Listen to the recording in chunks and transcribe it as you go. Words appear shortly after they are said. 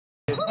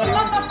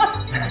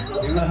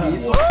习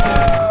俗。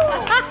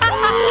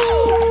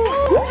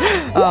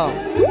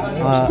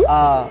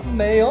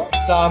没有。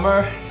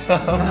Summer。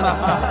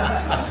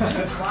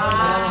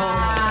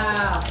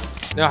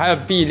然后还有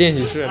B 练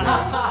习室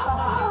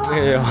那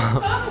个有，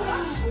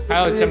还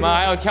有什么？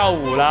还有跳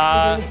舞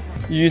啦，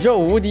宇宙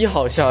无敌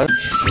好笑。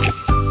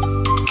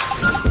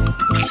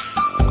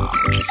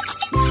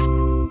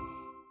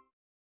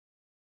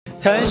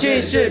腾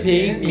讯视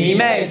频迷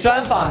妹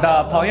专访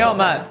的朋友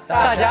们，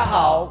大家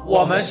好，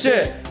我们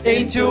是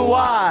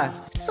INTO1。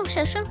宿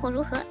舍生活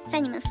如何？在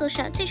你们宿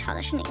舍最吵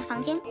的是哪个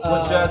房间？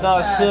我觉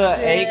得是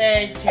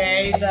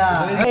AK 的。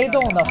A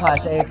栋的话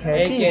是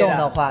AK，B 栋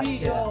的话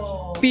是。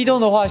B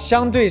栋的话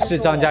相对是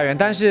张家园，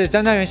但是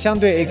张家园相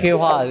对 AK 的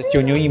话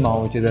9牛1毛，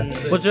我觉得。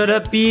我觉得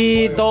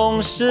B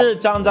栋是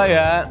张家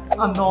园。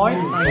I'm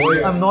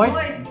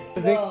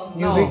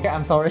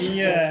noise。I'm sorry。音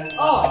乐。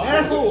哦，原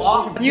来是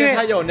我。因为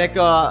他有那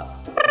个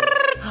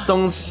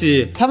东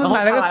西，他们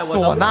买了个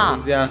唢呐，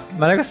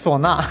买了个唢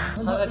呐。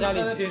他在家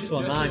里吹唢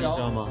呐，你知道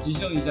吗？急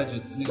秀一下就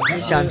那个。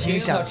想听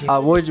想听。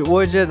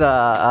我觉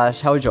得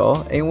小九，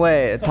因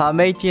为他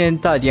每天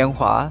打电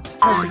话，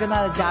他是跟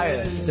他的家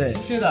人，对，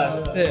是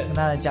的，对，跟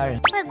他的家人。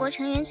外国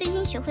成员最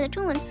新学会的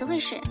中文词汇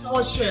是？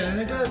我选的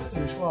那个怎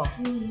么说？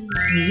弥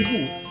补。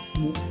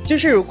就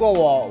是如果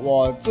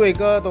我做一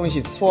个东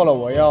西错了，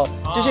我要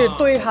就是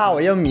对他，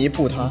我要弥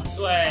补他。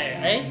对，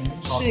哎，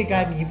是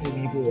该弥补的。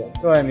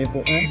对，弥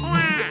补。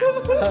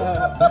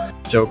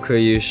就可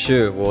以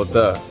是我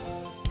的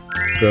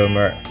哥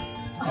们儿。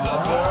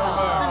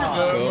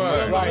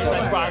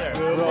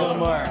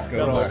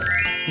哥们儿。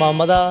么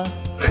么哒。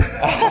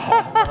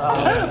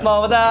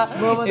么么哒。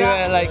因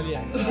为 like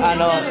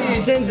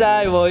现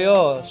在我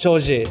有手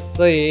机，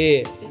所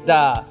以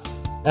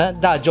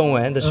打中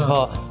文的时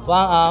候，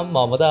晚安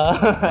么么哒。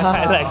晚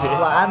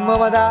安么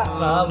么哒。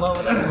晚安么么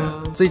哒。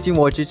最近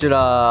我就觉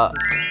得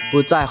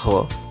不在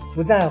乎，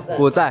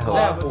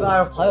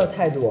好有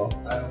态度。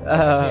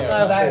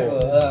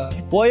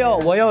我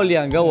有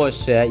两个我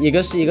学，一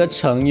个是一个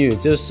成语，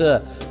就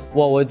是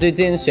我最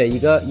近学一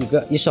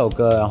首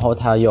歌，然后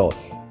它有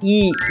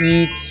熠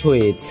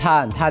璀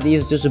璨，它的意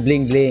思就是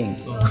bling bling。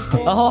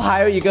然后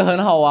还有一个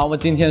很好玩，我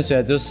今天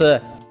学就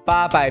是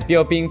800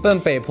标兵奔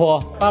北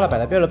坡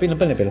，800标了兵了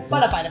奔了北了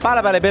，800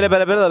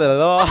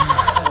标了。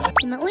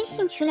你们微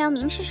信群聊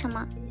名是什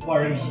么？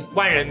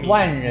万人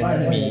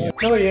迷。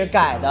周宇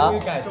改的，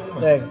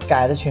对，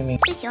改的群名。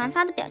最喜欢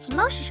发的表情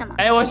包是什么？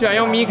哎，我喜欢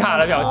用米卡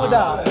的表情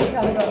包。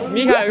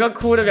米卡有个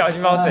哭的表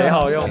情包贼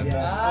好用。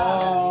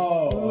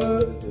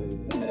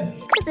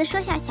各自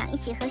说下想一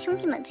起和兄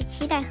弟们最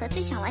期待和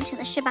最想完成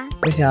的事吧。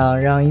我想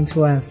让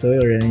INTO1所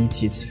有人一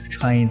起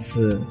穿一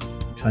次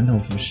传统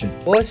服饰。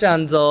我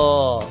想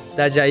做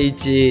大家一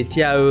起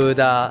跳舞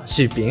的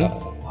视频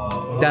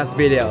 ，dance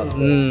video。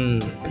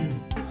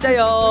加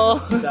油！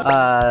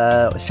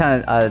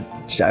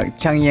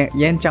像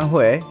演唱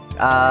会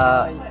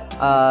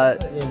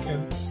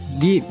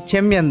离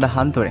前面的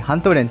很多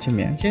人前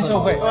面。签售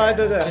会。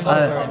对。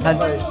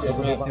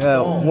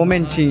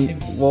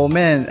我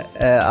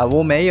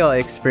没有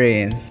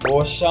experience。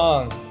我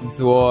想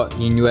做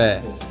音乐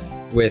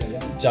with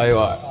加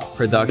油儿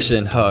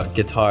production 和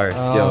guitar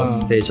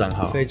skills 非常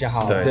好。非常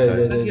好。对。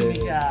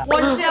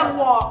我想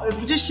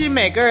就是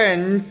每个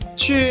人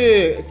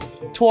去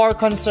tour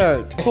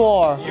concert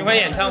tour 巡回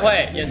演唱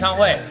会。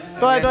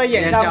对，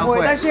演唱会，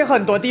但是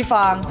很多地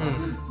方，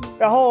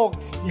然后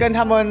跟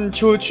他们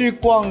出去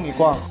逛一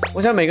逛。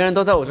我想每个人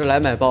都在我这来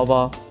买包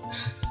包，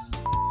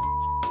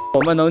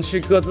我们能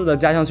去各自的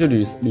家乡去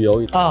旅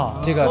游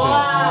这个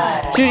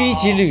对，就是一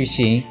起旅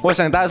行。我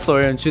想带所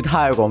有人去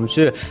泰国，我们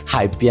去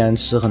海边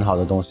吃很好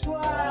的东西。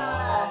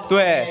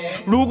对，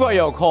如果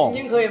有空，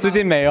最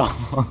近没有。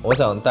我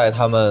想带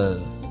他们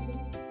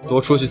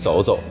多出去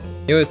走走，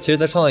因为其实，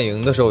在创造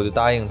营的时候，我就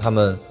答应他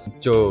们，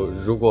就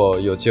如果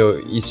有机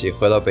会一起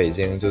回到北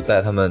京，就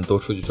带他们多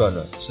出去转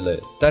转之类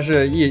的。但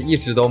是一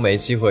直都没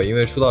机会，因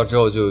为出道之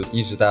后就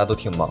一直大家都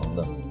挺忙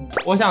的。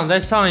我想再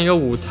上一个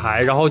舞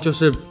台，然后就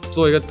是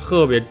做一个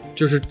特别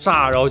就是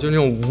炸，然后就那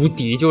种无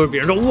敌，就是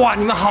别人说哇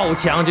你们好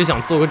强，就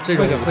想做个这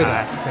种舞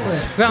台。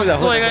我想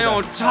做一个那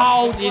种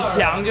超级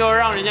强，就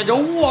让人家就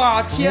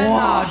哇天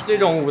哪这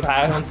种舞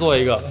台，想做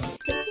一个。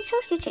随机抽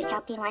取纸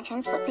条并完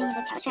成所对应的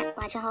挑战，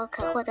完成后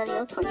可获得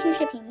由腾讯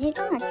视频迷妹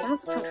专访节目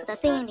组送出的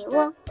对应礼物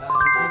哦。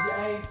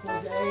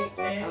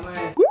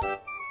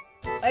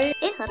A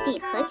和 B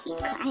合体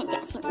可爱表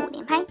情5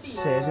连拍。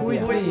谁是 B？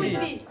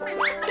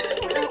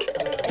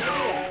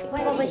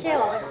我不是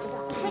我。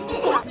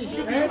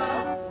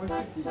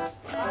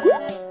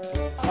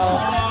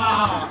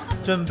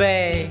准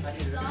备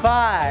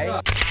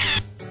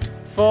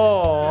5、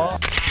4、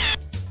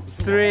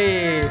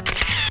3、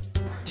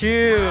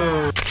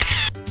2、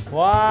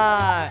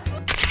1，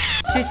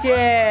谢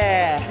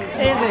谢。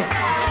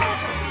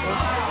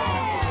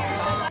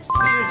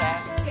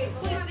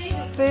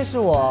C 是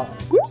我。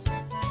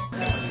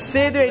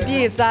C 对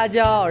D 撒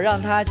娇，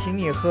让他请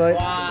你喝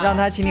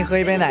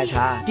一杯奶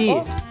茶。D，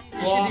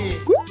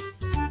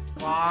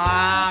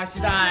 哇，期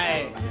待。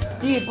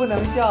D 不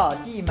能笑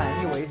，D 满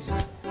意为止。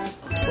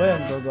博远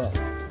哥哥，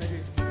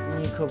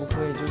你可不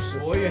可以就是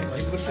博远，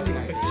你不是你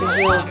们，就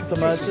是怎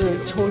么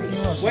是抽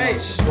筋了是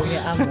吗？我给你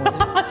按摩。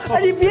哎，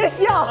你别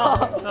笑。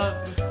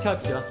跳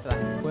题了，来，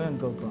博远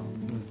哥哥，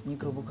你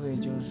可不可以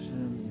就是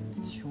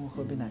请我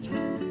喝杯奶茶？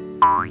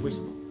为什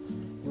么？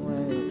因为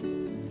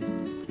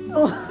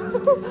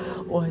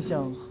我很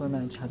想喝奶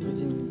茶，最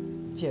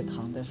近戒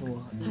糖，但是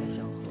我太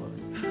想喝了。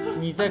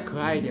你再可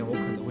爱一点，我可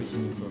能会请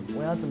你喝。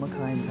我要怎么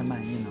可爱你才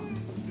满意呢？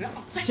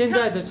现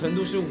在的程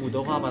度是5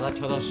的话，把它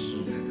调到10。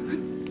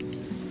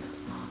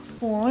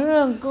博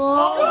远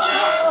哥。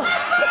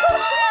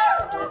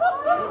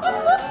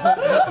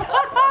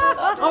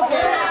OK。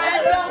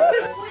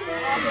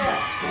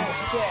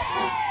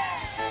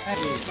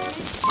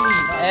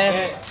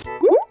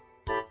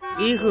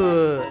一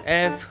和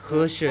F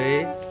和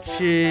谁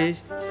是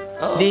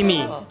厘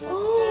米？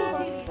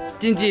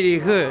近距离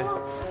喝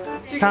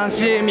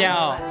30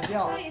秒，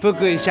不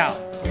可以笑。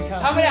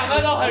他们两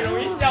个都很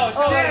容易笑。Oh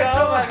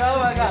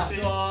my god！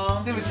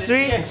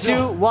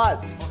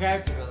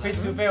 3、2、1。OK，face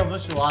to face， 我们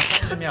数啊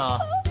，30秒啊。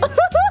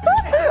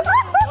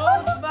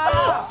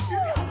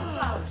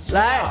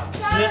来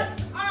，10、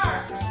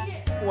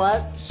我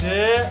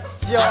10、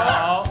9、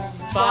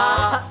8、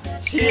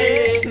7、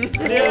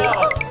6、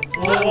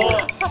5、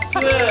4、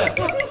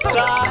3、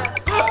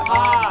2、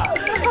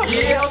1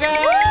 ，OK。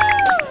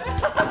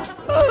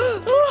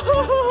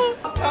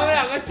他们两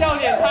个笑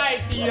点太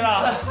低了。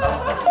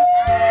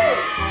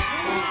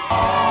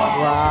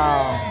哇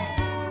哦！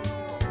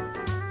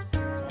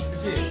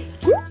是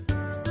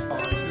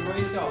微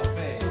笑被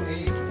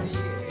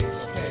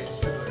ACHK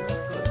 4个人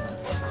各谈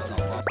4个脑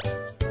瓜。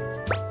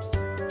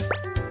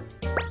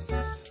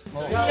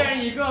一人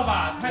一个吧，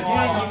一人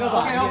一个吧。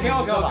OK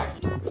吧。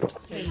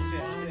谢谢。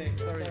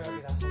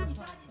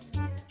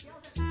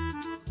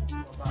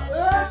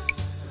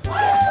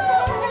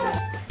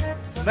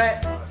准备，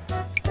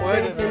我要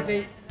你 CC。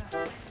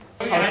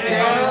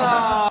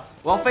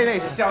我要费那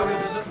个笑就是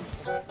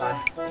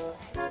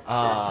啊。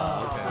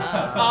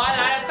好，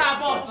来了，大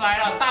boss 来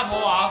了，大魔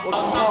王，大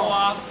魔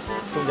王。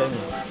中间你。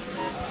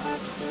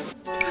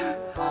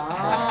啊。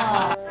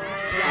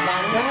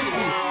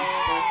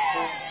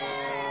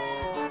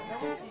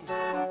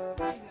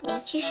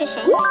H 是谁？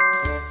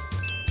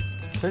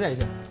推荐一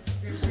下。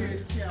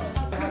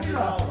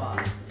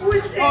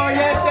哦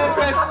yes。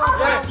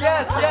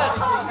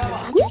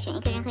就选一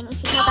个人和你一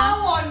起跳吧。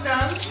我能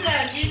选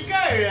一个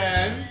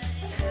人，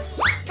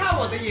看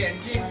我的眼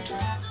睛，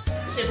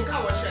谁不看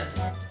我选？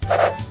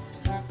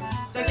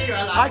再这个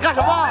人来。还干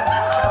什么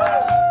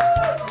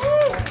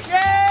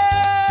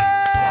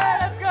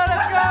？Let's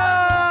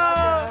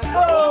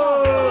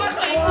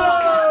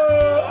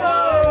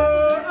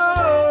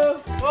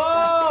go！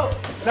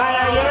 来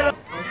人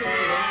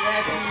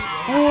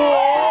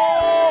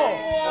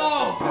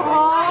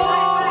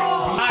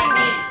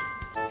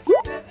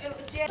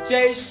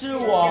！J 是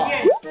我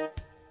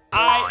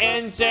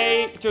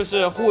INJ 就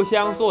是互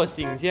相做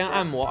颈肩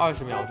按摩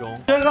20秒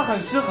钟。这个很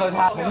适合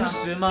他。同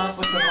时吗？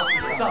不是，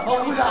怎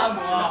么互相按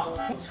摩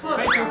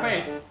 ？Face to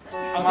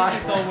face。This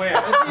is so weird。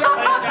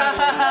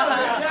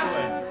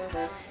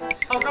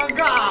好尴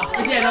尬，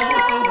一点都不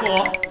舒服，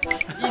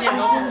一点都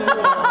不舒服。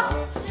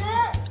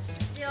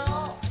10、9、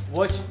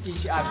Watch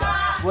each other.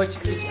 Watch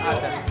each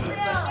other. 6、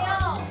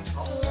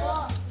5、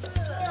4、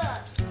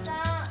3、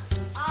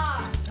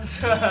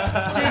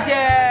2。谢谢。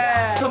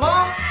什么？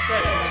对，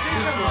谢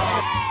谢。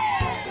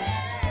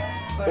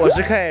我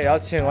是 K， 然后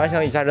请完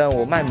成以下任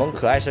务：卖萌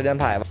可爱射箭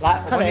牌。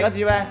来看哪个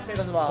机位？这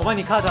个是吧？我帮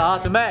你 cut 啊，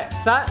准备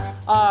3、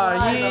2、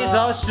1，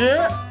走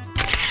，10、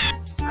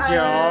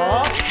9、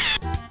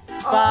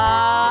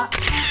8、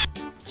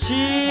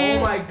7、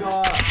Oh my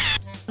god！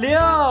 6、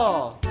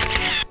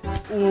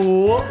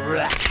5、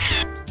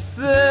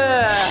4、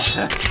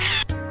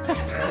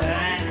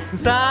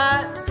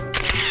3、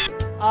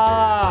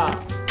2，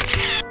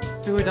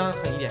最后一张狠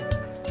一点，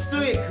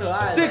最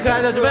可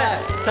爱的准备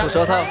，3、吐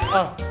舌头2、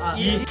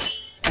1。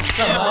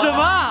什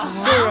么？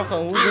就是很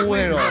无辜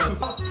那种。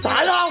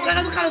啥呀？我刚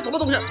才都看了什么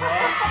东西？